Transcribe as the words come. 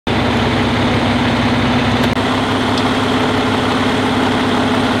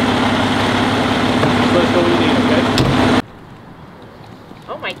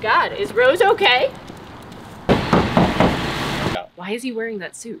God, is Rose okay? Why is he wearing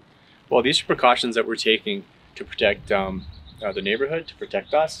that suit? Well, these are precautions that we're taking to protect the neighborhood, to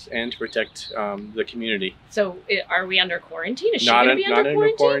protect us, and to protect the community. So are we under quarantine? Is she going to be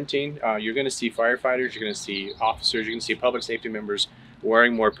under quarantine? You're going to see firefighters, you're going to see officers, you're going to see public safety members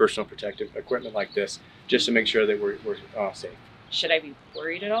wearing more personal protective equipment like this, just to make sure that we're safe. Should I be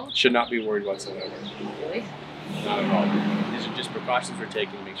worried at all? Should not be worried whatsoever. Really? Not at all. These are just precautions we're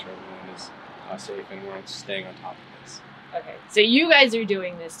taking to make sure everyone is safe and we're staying on top of this. Okay, so you guys are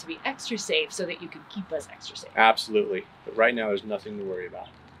doing this to be extra safe so that you can keep us extra safe. Absolutely. But right now, there's nothing to worry about.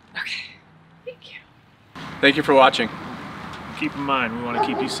 Okay, thank you. Thank you for watching. Keep in mind, we want to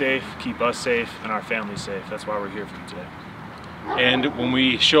keep you safe, keep us safe, and our family safe. That's why we're here for you today. And when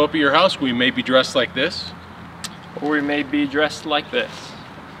we show up at your house, we may be dressed like this. Or we may be dressed like this.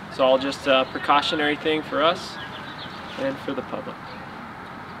 It's all just a precautionary thing for us and for the public.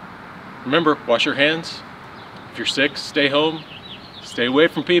 Remember, wash your hands. If you're sick, stay home, stay away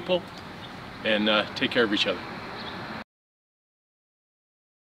from people, and take care of each other.